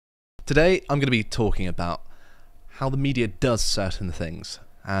Today I'm going to be talking about how the media does certain things,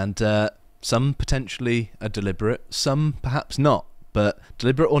 and some potentially are deliberate, some perhaps not, but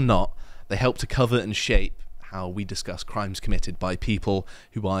deliberate or not, they help to cover and shape how we discuss crimes committed by people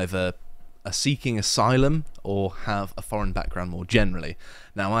who either are seeking asylum or have a foreign background more generally.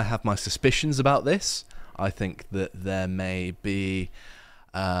 Now, I have my suspicions about this. I think that there may be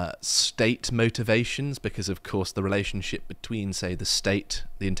state motivations because, of course, the relationship between, say, the state,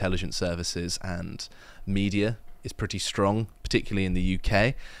 the intelligence services, and media is pretty strong, particularly in the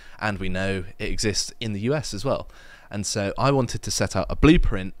UK, and we know it exists in the US as well. And so I wanted to set out a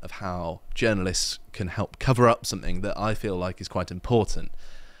blueprint of how journalists can help cover up something that I feel like is quite important.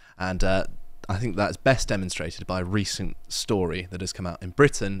 And I think that's best demonstrated by a recent story that has come out in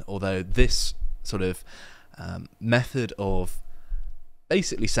Britain, although this sort of method of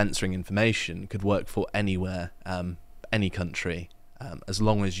basically censoring information could work for anywhere, any country, as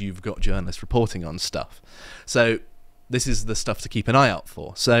long as you've got journalists reporting on stuff. So this is the stuff to keep an eye out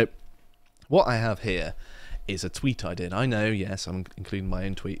for. So what I have here is a tweet I did. I know, yes, I'm including my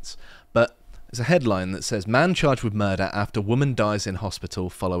own tweets, but there's a headline that says, "Man charged with murder after woman dies in hospital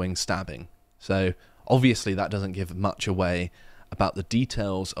following stabbing." So obviously that doesn't give much away about the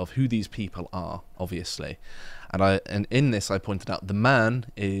details of who these people are, obviously. And in this I pointed out the man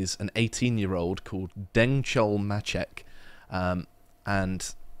is an 18-year-old called Deng Chol Machek,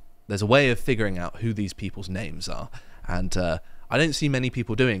 and there's a way of figuring out who these people's names are. And I don't see many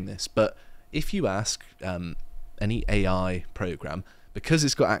people doing this, but if you ask any AI program, because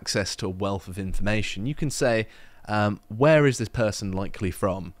it's got access to a wealth of information, you can say, where is this person likely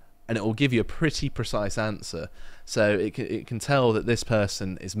from? And it will give you a pretty precise answer. So it can tell that this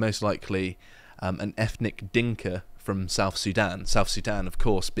person is most likely an ethnic Dinka from South Sudan. South Sudan, of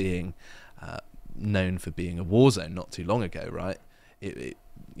course, being known for being a war zone not too long ago, right? It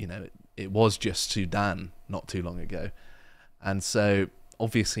was just Sudan not too long ago. And so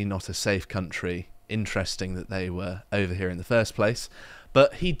obviously not a safe country. Interesting that they were over here in the first place.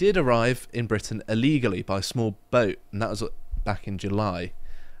 But he did arrive in Britain illegally by a small boat, and that was back in July.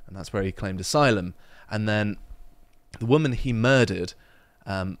 And that's where he claimed asylum. And then the woman he murdered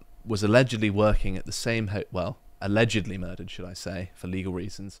was allegedly working at the same allegedly murdered, should I say, for legal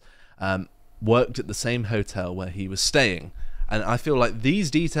reasons, worked at the same hotel where he was staying. And I feel like these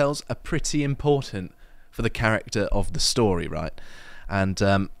details are pretty important for the character of the story, right? And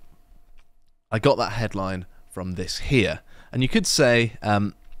I got that headline from this here. And you could say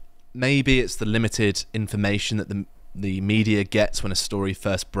maybe it's the limited information that the media gets when a story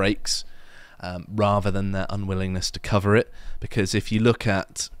first breaks, rather than their unwillingness to cover it. Because if you look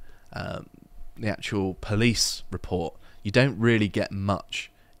at the actual police report, you don't really get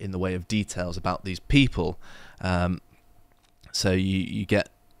much in the way of details about these people. So you get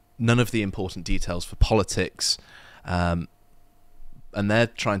none of the important details for politics, and they're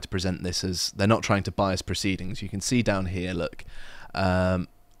trying to present this as, they're not trying to bias proceedings. You can see down here, look,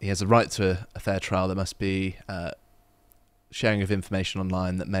 he has a right to a fair trial. There must be sharing of information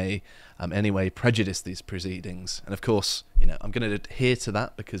online that may anyway prejudice these proceedings. And of course, I'm going to adhere to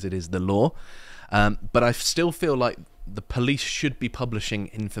that because it is the law. But I still feel like the police should be publishing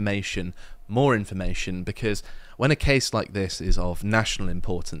information, more information, because when a case like this is of national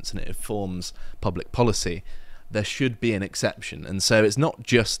importance and it informs public policy, there should be an exception. And so it's not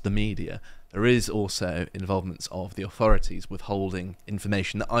just the media. There is also involvements of the authorities withholding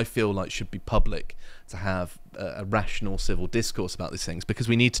information that I feel like should be public to have a rational civil discourse about these things, because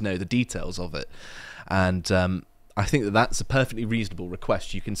we need to know the details of it. And I think that that's a perfectly reasonable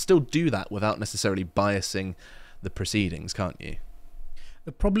request. You can still do that without necessarily biasing the proceedings, can't you?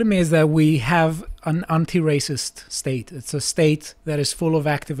 The problem is that we have an anti-racist state. It's a state that is full of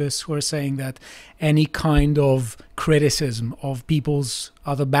activists who are saying that any kind of criticism of people's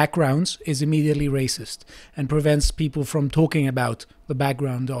other backgrounds is immediately racist and prevents people from talking about the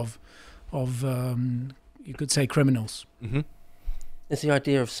background of you could say, criminals. Mm-hmm. There's the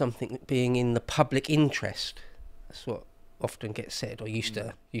idea of something being in the public interest. That's what often gets said, or used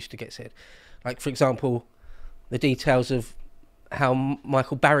to get said. Like, for example, the details of how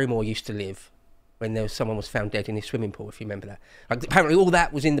Michael Barrymore used to live when someone was found dead in his swimming pool, if you remember that. Like, apparently all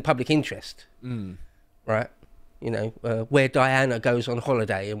that was in the public interest, right? Where Diana goes on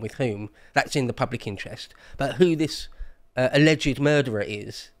holiday and with whom, that's in the public interest. But who this alleged murderer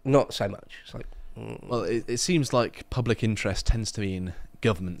is, not so much. It's like, well, it seems like public interest tends to mean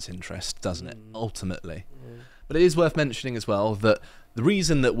government's interest, doesn't it, ultimately? But it is worth mentioning as well that the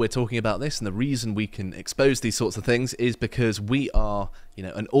reason that we're talking about this and the reason we can expose these sorts of things is because we are,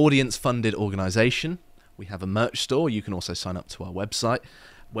 an audience-funded organisation. We have a merch store. You can also sign up to our website.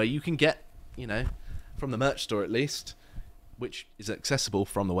 where you can get, you know, from the merch store at least, which is accessible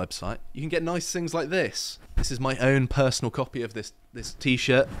from the website, you can get nice things like this. This is my own personal copy of this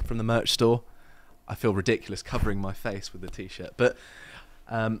t-shirt from the merch store. I feel ridiculous covering my face with the t-shirt, but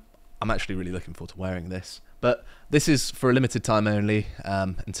I'm actually really looking forward to wearing this. But this is for a limited time only,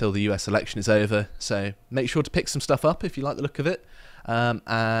 until the US election is over, so make sure to pick some stuff up if you like the look of it,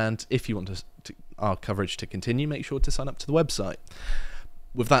 and if you want our coverage to continue, make sure to sign up to the website.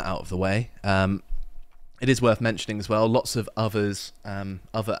 With that out of the way, it is worth mentioning as well, lots of other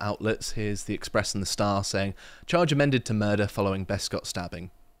outlets. Here's the Express and the Star saying, charge amended to murder following Bescott stabbing.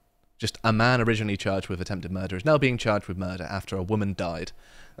 Just a man originally charged with attempted murder is now being charged with murder after a woman died.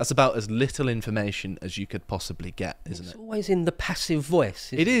 That's about as little information as you could possibly get, isn't it? It's always in the passive voice.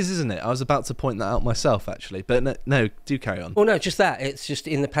 It is, isn't it? I was about to point that out myself, actually. But no, do carry on. Well, no, just that. It's just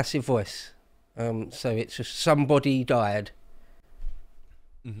in the passive voice. So it's just somebody died.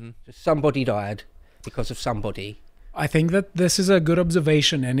 Just somebody died because of somebody. I think that this is a good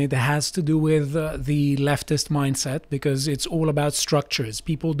observation, and it has to do with the leftist mindset, because it's all about structures.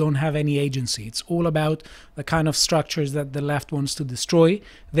 People don't have any agency. It's all about the kind of structures that the left wants to destroy.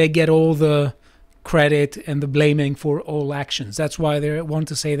 They get all the credit and the blaming for all actions. That's why they want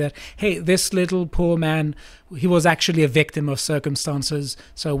to say that, hey, this little poor man, he was actually a victim of circumstances,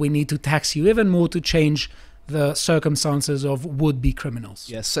 so we need to tax you even more to change the circumstances of would-be criminals.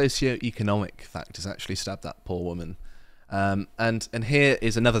 Yeah, socio-economic factors actually stabbed that poor woman. And here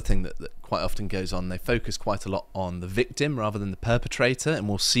is another thing that quite often goes on. They focus quite a lot on the victim rather than the perpetrator, and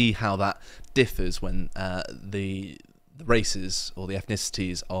we'll see how that differs when the races or the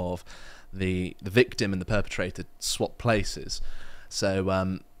ethnicities of the victim and the perpetrator swap places.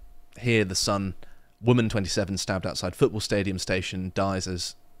 So here the son, woman 27, stabbed outside football stadium station, dies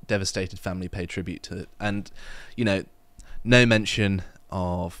as devastated family pay tribute to it. And, you know, no mention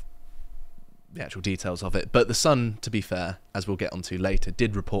of the actual details of it, but the Sun, to be fair, as we'll get onto later,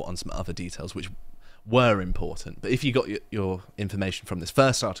 did report on some other details which were important. But if you got your information from this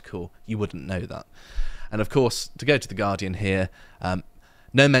first article, you wouldn't know that. And of course, to go to the Guardian here,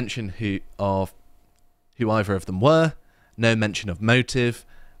 no mention of who either of them were, no mention of motive,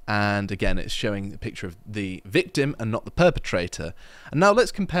 and again, it's showing a picture of the victim and not the perpetrator. And now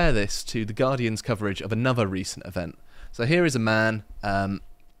let's compare this to the Guardian's coverage of another recent event. So here is a man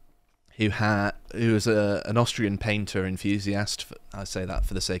who was an Austrian painter enthusiast. I say that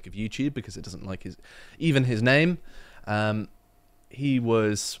for the sake of YouTube because it doesn't like even his name. He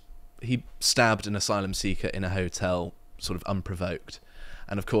stabbed an asylum seeker in a hotel, sort of unprovoked.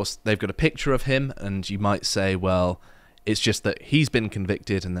 And of course, they've got a picture of him, and you might say, well, it's just that he's been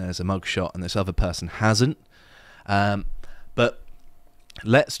convicted and there's a mugshot and this other person hasn't. But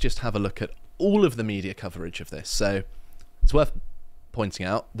let's just have a look at all of the media coverage of this. So it's worth pointing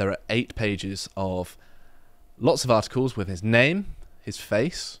out there are 8 pages of lots of articles with his name, his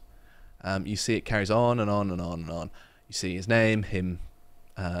face. You see it carries on and on and on and on. You see his name, him,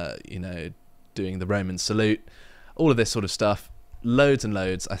 doing the Roman salute, all of this sort of stuff. Loads and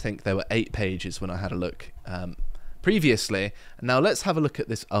loads. I think there were 8 pages when I had a look previously. And now let's have a look at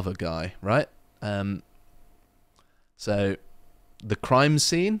this other guy, right? So the crime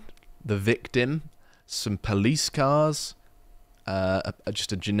scene, the victim, some police cars,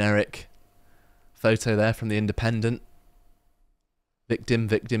 just a generic photo there from the Independent. Victim,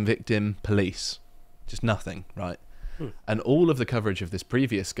 victim, victim, police. Just nothing, right? And all of the coverage of this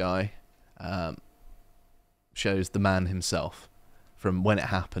previous guy shows the man himself from when it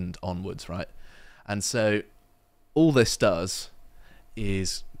happened onwards, right? And so all this does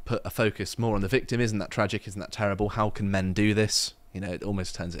is put a focus more on the victim. Isn't that tragic? Isn't that terrible? How can men do this? It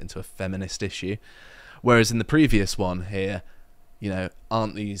almost turns it into a feminist issue. Whereas in the previous one here,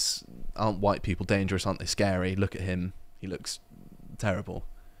 aren't white people dangerous? Aren't they scary? Look at him. He looks terrible.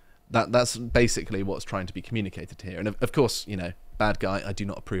 That's basically what's trying to be communicated here. And of course, bad guy, I do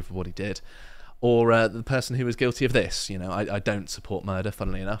not approve of what he did. Or the person who was guilty of this. I don't support murder,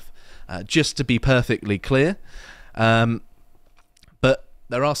 funnily enough. Just to be perfectly clear. But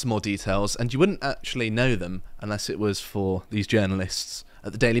there are some more details, and you wouldn't actually know them unless it was for these journalists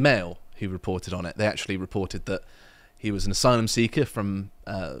at the Daily Mail who reported on it. They actually reported that he was an asylum seeker from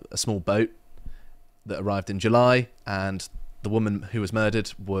a small boat that arrived in July, and the woman who was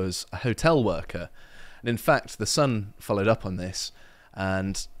murdered was a hotel worker. And in fact, the Sun followed up on this,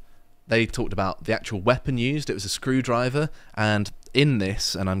 and they talked about the actual weapon used. It was a screwdriver, and in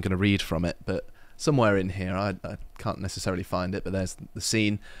this, and I'm going to read from it, but somewhere in here, I can't necessarily find it, but there's the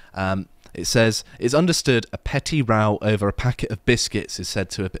scene. It says, it's understood a petty row over a packet of biscuits is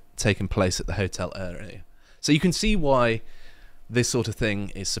said to have taken place at the hotel area. So you can see why this sort of thing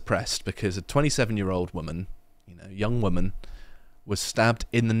is suppressed because a 27-year-old woman, young woman, was stabbed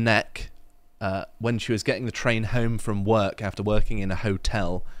in the neck when she was getting the train home from work after working in a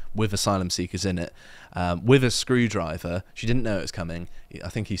hotel with asylum seekers in it, with a screwdriver. She didn't know it was coming. I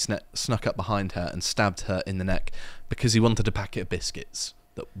think he snuck up behind her and stabbed her in the neck because he wanted a packet of biscuits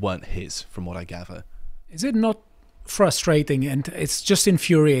that weren't his, from what I gather. Is it not frustrating, and it's just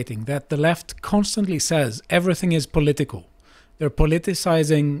infuriating, that the left constantly says everything is political? They're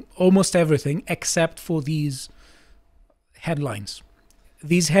politicizing almost everything except for these headlines.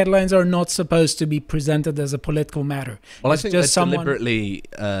 These headlines are not supposed to be presented as a political matter. Well, It's I think just they're deliberately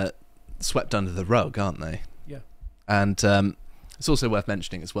swept under the rug, aren't they? Yeah. And it's also worth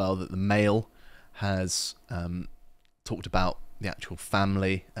mentioning as well that the Mail has talked about the actual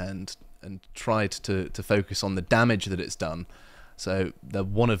family and tried to focus on the damage that it's done. So they're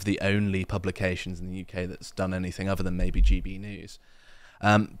one of the only publications in the UK that's done anything other than maybe GB News.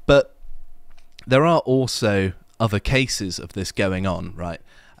 But there are also other cases of this going on, right?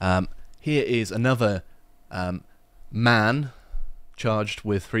 Here is another man charged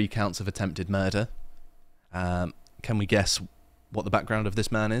with 3 counts of attempted murder. Can we guess what the background of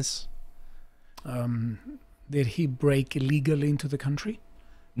this man is? Did he break illegally into the country?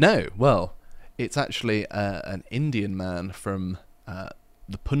 No, well, it's actually an Indian man from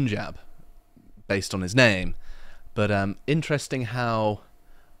the Punjab, based on his name. But interesting how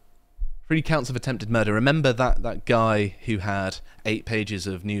 3 counts of attempted murder. Remember that guy who had 8 pages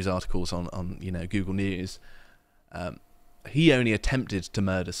of news articles on Google News? He only attempted to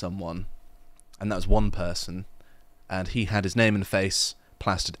murder someone, and that was one person, and he had his name and face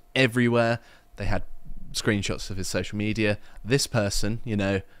plastered everywhere. They had screenshots of his social media. This person,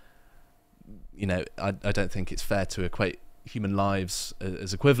 I don't think it's fair to equate human lives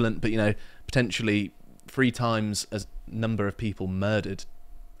as equivalent, but potentially 3 times as number of people murdered,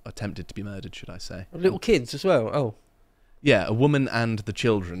 attempted to be murdered, should I say? Little kids as well. Oh, yeah, a woman and the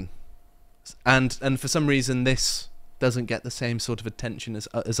children, and for some reason this doesn't get the same sort of attention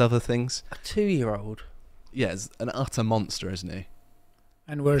as other things. a 2-year-old. Yeah, it's an utter monster, isn't he?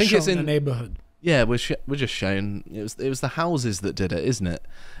 And we're I think shown it's in a neighborhood. Yeah, we're just shown it was the houses that did it, isn't it?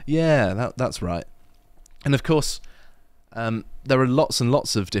 Yeah, that's right. And of course, there are lots and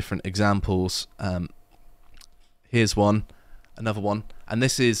lots of different examples. Here's another one, and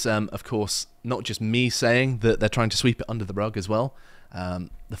this is of course not just me saying that they're trying to sweep it under the rug as well.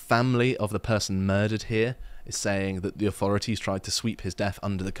 The family of the person murdered here is saying that the authorities tried to sweep his death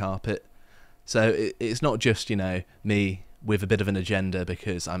under the carpet. So it's not just me with a bit of an agenda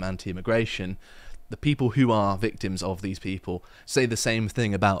because I'm anti-immigration. The people who are victims of these people say the same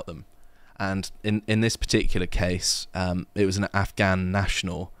thing about them. And in this particular case, it was an Afghan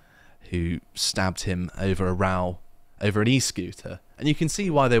national who stabbed him over a row over an e-scooter. And you can see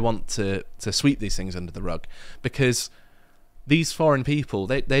why they want to sweep these things under the rug, because these foreign people,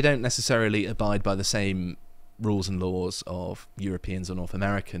 they don't necessarily abide by the same rules and laws of Europeans or North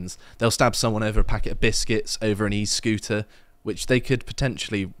Americans. They'll stab someone over a packet of biscuits, over an e-scooter, which they could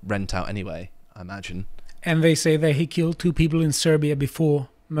potentially rent out anyway, I imagine. And they say that he killed 2 people in Serbia before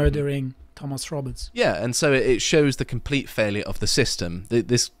murdering Thomas Roberts. Yeah, and so it shows the complete failure of the system.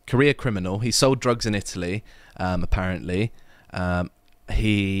 This career criminal, he sold drugs in Italy, apparently.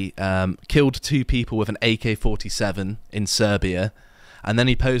 He killed 2 people with an AK-47 in Serbia, and then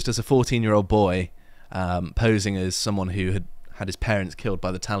he posed as a 14-year-old boy, posing as someone who had his parents killed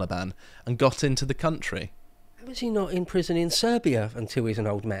by the Taliban, and got into the country. How was he not in prison in Serbia until he's an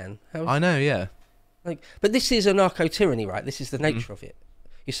old man? I know, yeah. But this is a narco-tyranny, right? This is the nature of it.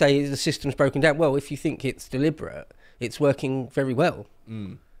 You say the system's broken down. Well, if you think it's deliberate, it's working very well.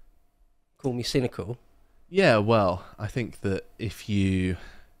 Call me cynical. Yeah, well, I think that if you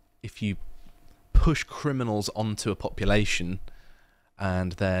push criminals onto a population,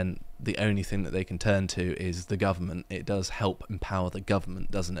 and then the only thing that they can turn to is the government, it does help empower the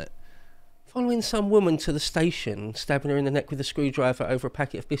government, doesn't it? Following some woman to the station, stabbing her in the neck with a screwdriver over a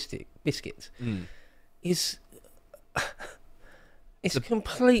packet of biscuits, is it's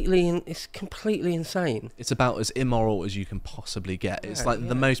completely insane. It's about as immoral as you can possibly get. It's like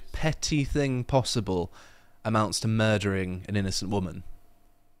the most petty thing possible amounts to murdering an innocent woman.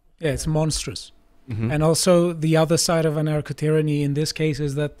 Yeah, it's monstrous. And also the other side of anarcho-tyranny in this case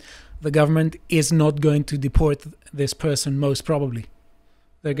is that the government is not going to deport this person, most probably.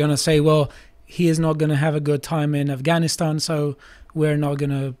 They're going to say, well, he is not going to have a good time in Afghanistan, so we're not going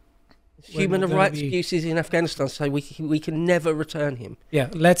to... Human rights abuses in Afghanistan, so we can never return him. Yeah,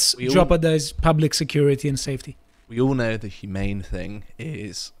 let's jeopardize public security and safety. We all know the humane thing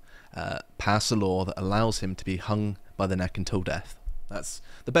is pass a law that allows him to be hung by the neck until death. That's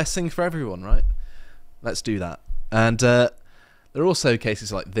the best thing for everyone, right? Let's do that. And there are also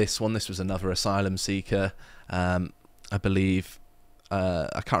cases like this one. This was another asylum seeker. I believe,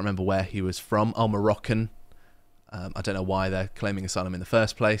 I can't remember where he was from. Oh, Moroccan. I don't know why they're claiming asylum in the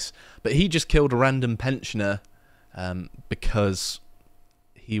first place. But he just killed a random pensioner because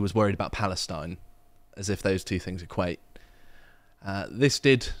he was worried about Palestine, as if those two things equate. This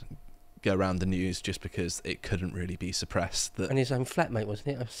did go around the news just because it couldn't really be suppressed. And his own flatmate, wasn't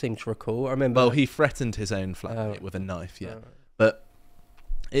it? I seem to recall. I remember. Well, he threatened his own flatmate with a knife, yeah. But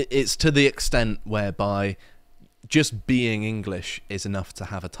it's to the extent whereby just being English is enough to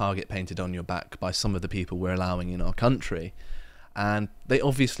have a target painted on your back by some of the people we're allowing in our country. And they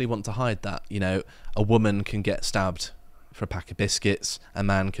obviously want to hide that. You know, a woman can get stabbed for a pack of biscuits. A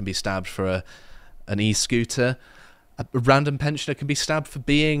man can be stabbed for an e-scooter. A random pensioner can be stabbed for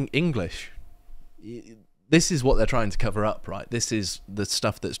being English. This is what they're trying to cover up, right? This is the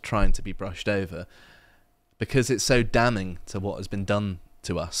stuff that's trying to be brushed over because it's so damning to what has been done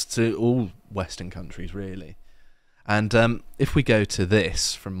to us, to all Western countries, really. And if we go to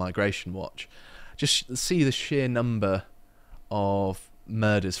this from Migration Watch, just see the sheer number of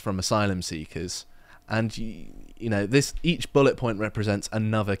murders from asylum seekers, and you know, this each bullet point represents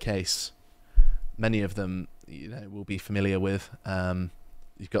another case. Many of them, you know, will be familiar with.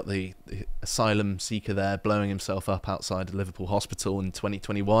 You've got the asylum seeker there blowing himself up outside a Liverpool hospital in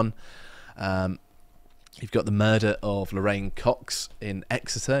 2021. You've got the murder of Lorraine Cox in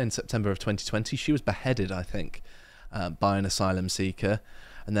Exeter in September of 2020. She was beheaded, I think, by an asylum seeker.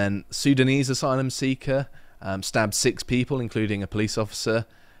 And then Sudanese asylum seeker stabbed 6 people, including a police officer,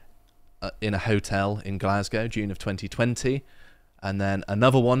 in a hotel in Glasgow, June of 2020. And then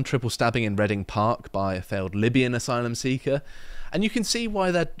another one, triple stabbing in Reading Park by a failed Libyan asylum seeker. And you can see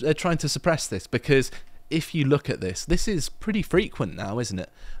why they're trying to suppress this, because if you look at this, this is pretty frequent now, isn't it?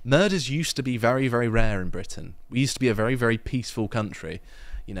 Murders used to be very, very rare in Britain. We used to be a very, very peaceful country.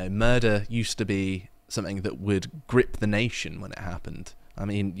 You know, murder used to be something that would grip the nation when it happened. I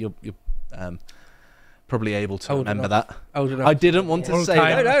mean, you're probably able to remember that. Old enough. I didn't want to say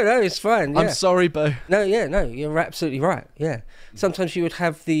that. No, it's fine. Yeah. I'm sorry, Bo. No, you're absolutely right. Yeah. Sometimes you would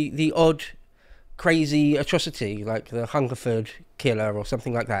have the odd crazy atrocity, like the Hungerford killer or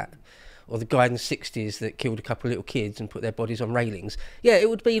something like that, or the guy in the 60s that killed a couple of little kids and put their bodies on railings. Yeah, it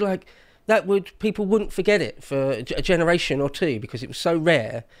would be like that. People wouldn't forget it for a generation or two because it was so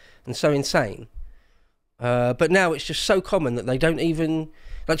rare and so insane. But now it's just so common that they don't even,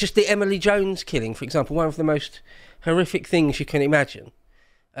 like, just the Emily Jones killing, for example, one of the most horrific things you can imagine.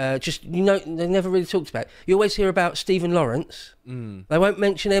 Just, you know, they never really talked about it. You always hear about Stephen Lawrence. They won't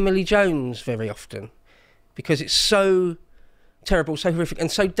mention Emily Jones very often because it's so terrible, so horrific, and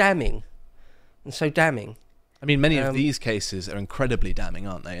so damning. I mean, many of these cases are incredibly damning,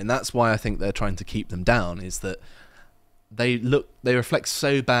 aren't they? And that's why I think they're trying to keep them down, is that they reflect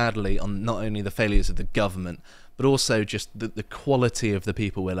so badly on not only the failures of the government, but also just the quality of the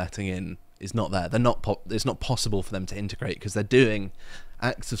people we're letting in is not there. It's not possible for them to integrate because they're doing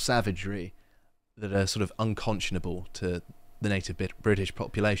acts of savagery that are sort of unconscionable to the native British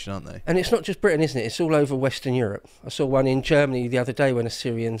population, aren't they? And it's not just Britain, isn't it? It's all over Western Europe. I saw one in Germany the other day when a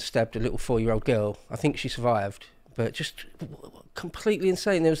Syrian stabbed a little 4-year-old girl. I think she survived, but just completely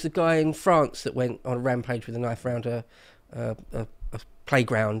insane. There was the guy in France that went on a rampage with a knife around a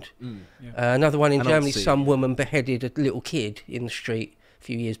playground. Another one in Germany, some woman beheaded a little kid in the street a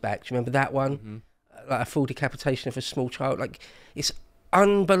few years back. Do you remember that one? Like a full decapitation of a small child. Like, it's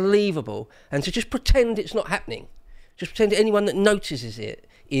unbelievable. And to just pretend it's not happening, just pretend anyone that notices it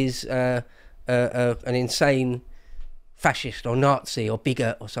is an insane fascist or Nazi or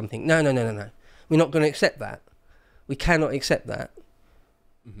bigot or something. No. We're not going to accept that. We cannot accept that.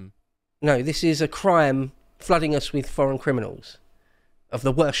 No, this is a crime. Flooding us with foreign criminals of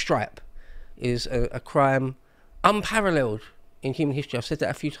the worst stripe is a crime unparalleled in human history. I've said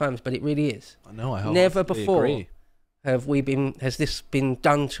that a few times, but it really is. I know. I never before has this been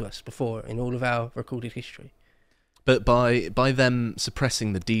done to us before in all of our recorded history. But by them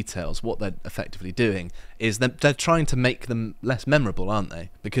suppressing the details, what they're effectively doing is they're trying to make them less memorable, aren't they?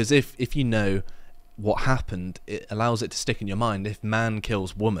 Because if you know what happened, it allows it to stick in your mind. If man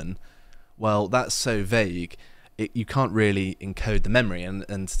kills woman, well, that's so vague, you can't really encode the memory.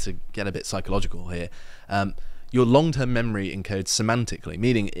 And to get a bit psychological here, your long-term memory encodes semantically,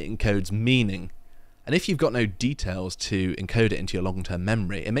 meaning it encodes meaning. And if you've got no details to encode it into your long-term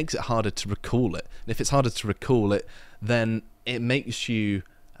memory, it makes it harder to recall it. And if it's harder to recall it, then it makes you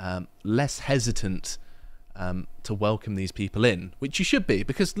less hesitant to welcome these people in, which you should be,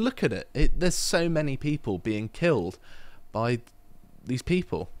 because look at it. There's so many people being killed by these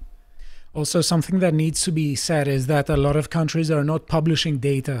people. Also, something that needs to be said is that a lot of countries are not publishing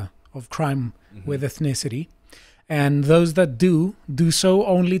data of crime with ethnicity. And those that do so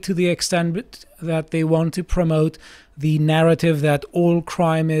only to the extent that they want to promote the narrative that all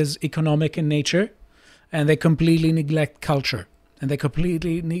crime is economic in nature, and they completely neglect culture. And they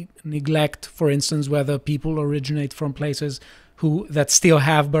completely neglect, for instance, whether people originate from places that still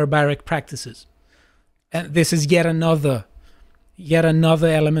have barbaric practices. And this is yet another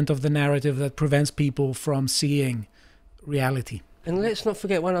element of the narrative that prevents people from seeing reality. And let's not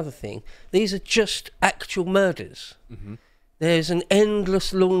forget one other thing. These are just actual murders. There's an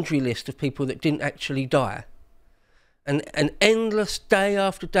endless laundry list of people that didn't actually die. And an endless day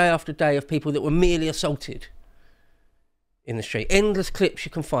after day after day of people that were merely assaulted in the street. Endless clips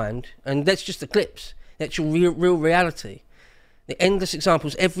you can find. And that's just the clips. That's your real reality. The endless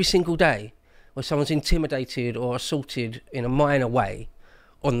examples every single day where someone's intimidated or assaulted in a minor way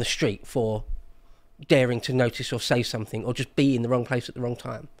on the street for daring to notice or say something or just be in the wrong place at the wrong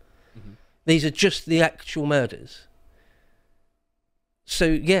time. These are just the actual murders. So,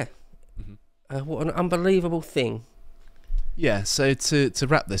 yeah, what an unbelievable thing. Yeah, so to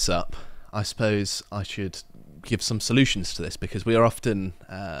wrap this up, I suppose I should give some solutions to this, because we are often,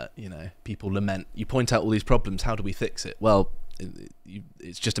 people lament. You point out all these problems, how do we fix it? Well,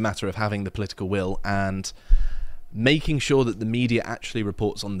 it's just a matter of having the political will and making sure that the media actually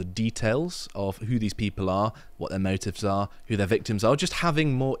reports on the details of who these people are, what their motives are, who their victims are, just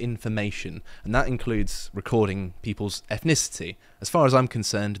having more information. And that includes recording people's ethnicity. As far as I'm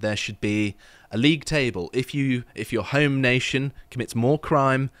concerned, there should be a league table. If your home nation commits more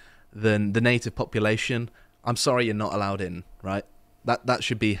crime than the native population, I'm sorry, you're not allowed in, right? That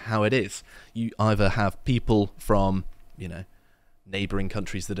should be how it is. You either have people from, neighbouring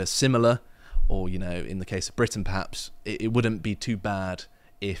countries that are similar, or, in the case of Britain, perhaps, it wouldn't be too bad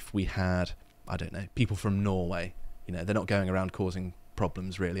if we had, I don't know, people from Norway. They're not going around causing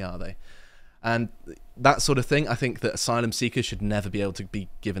problems, really, are they? And that sort of thing. I think that asylum seekers should never be able to be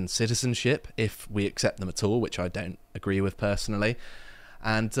given citizenship if we accept them at all, which I don't agree with personally.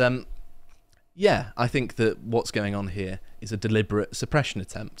 And, I think that what's going on here is a deliberate suppression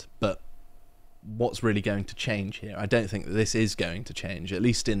attempt, but what's really going to change here? I don't think that this is going to change, at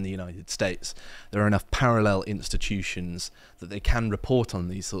least in the United States. There are enough parallel institutions that they can report on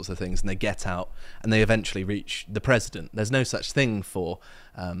these sorts of things, and they get out and they eventually reach the president. There's no such thing for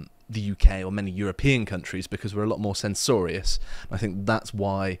the UK or many European countries, because we're a lot more censorious. I think that's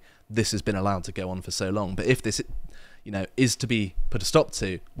why this has been allowed to go on for so long. But if this is to be put a stop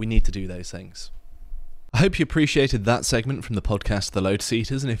to, we need to do those things. I hope you appreciated that segment from the podcast The Lotus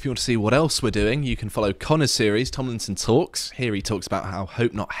Eaters, and if you want to see what else we're doing, you can follow Connor's series, Tomlinson Talks. Here he talks about how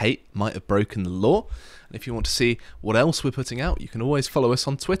hope not hate might have broken the law. And if you want to see what else we're putting out, you can always follow us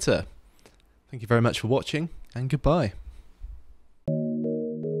on Twitter. Thank you very much for watching, and goodbye.